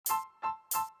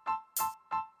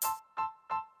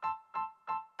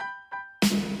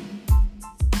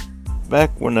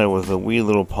back when I was a wee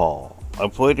little Paul. I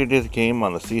played this game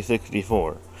on the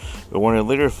C64, but when I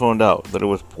later found out that it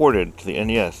was ported to the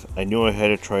NES, I knew I had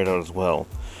to try it out as well.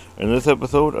 In this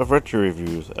episode of Retro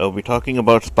Reviews, I will be talking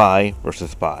about Spy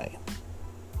vs. Spy.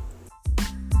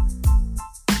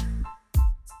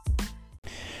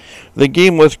 The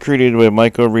game was created by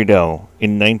Michael Riedel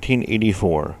in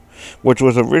 1984, which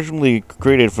was originally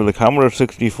created for the Commodore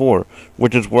 64,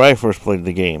 which is where I first played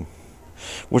the game,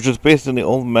 which is based on the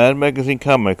old Mad Magazine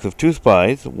comics of two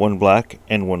spies, one black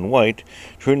and one white,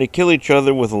 trying to kill each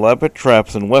other with elaborate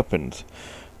traps and weapons.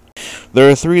 There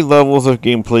are 3 levels of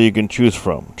gameplay you can choose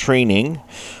from. Training,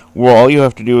 where all you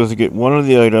have to do is get one of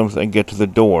the items and get to the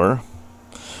door.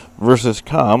 Versus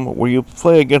Com, where you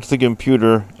play against the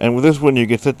computer, and with this one you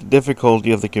can set the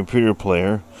difficulty of the computer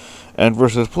player. And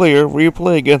Versus Player, where you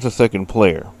play against a second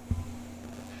player.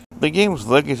 The game's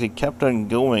legacy kept on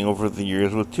going over the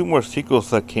years with 2 more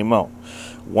sequels that came out.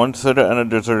 One set on a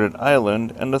deserted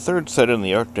island, and the third set in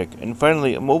the Arctic, and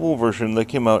finally a mobile version that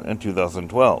came out in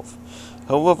 2012.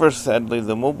 However, sadly,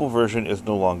 the mobile version is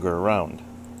no longer around.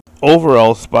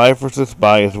 Overall, Spy vs.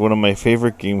 Spy is one of my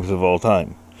favorite games of all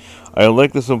time. I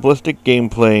like the simplistic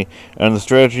gameplay and the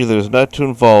strategy that is not too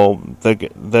involved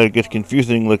that gets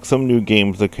confusing like some new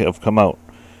games that have come out.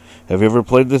 Have you ever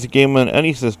played this game on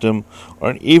any system,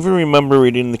 or even remember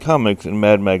reading the comics in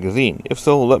Mad Magazine? If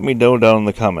so, let me know down in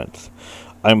the comments.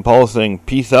 I'm Paul saying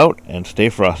peace out and stay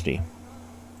frosty.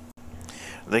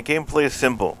 The gameplay is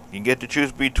simple. You get to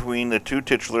choose between the 2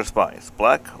 titular spies,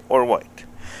 black or white,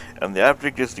 and the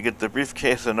object is to get the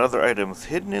briefcase and other items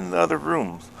hidden in the other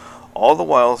rooms, all the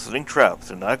while setting traps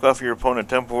to knock off your opponent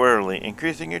temporarily,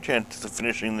 increasing your chances of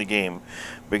finishing the game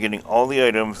by getting all the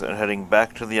items and heading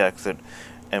back to the exit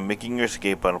and making your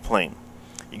escape on a plane.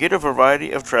 You get a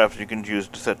variety of traps you can choose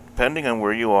to set depending on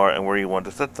where you are and where you want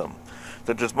to set them,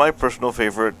 such as my personal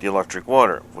favorite, the electric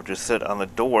water, which is set on the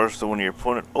door so when your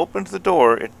opponent opens the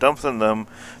door, it dumps on them,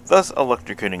 thus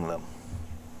electrocuting them.